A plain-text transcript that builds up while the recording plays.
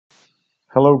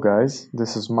Hello guys,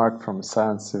 this is Mark from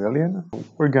Science Civilian.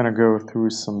 We're gonna go through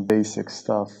some basic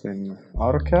stuff in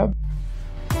AutoCAD.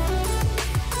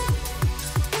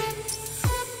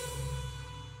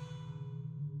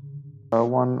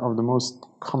 One of the most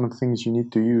common things you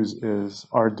need to use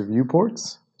are the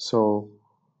viewports. So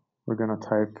we're gonna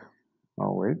type,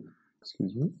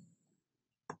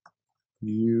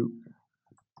 viewports,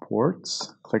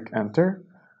 click enter.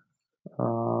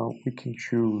 We can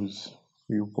choose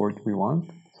viewport we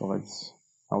want. So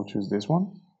I'll choose this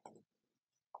one.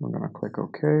 I'm gonna click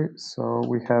OK. So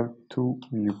we have two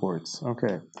viewports.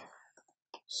 Okay.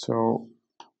 So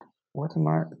what am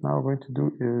I now going to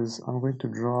do is I'm going to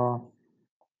draw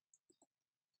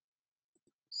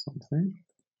something.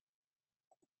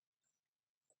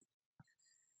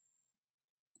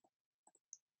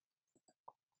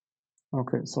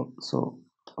 Okay, so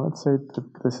let's say that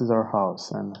this is our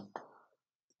house and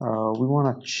we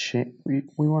want to change. We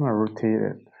want to rotate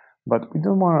it, but we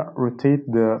don't want to rotate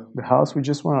the house. We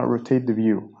just want to rotate the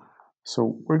view.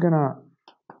 So we're gonna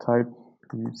type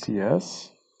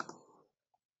UCS.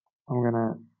 I'm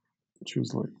gonna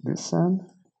choose like this end.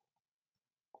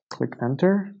 Click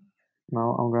enter.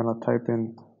 Now I'm gonna type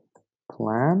in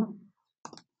plan.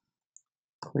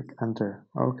 Click enter.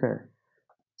 Okay,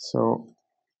 so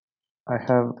I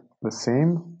have the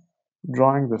same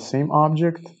drawing, the same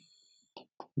object,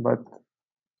 but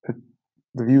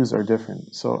the views are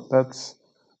different. So that's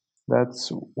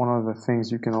one of the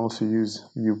things you can also use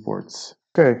viewports.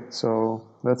 Okay, so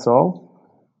that's all.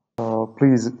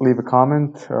 Please leave a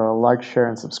comment, like, share,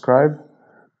 and subscribe.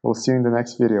 We'll see you in the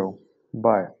next video.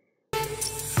 Bye.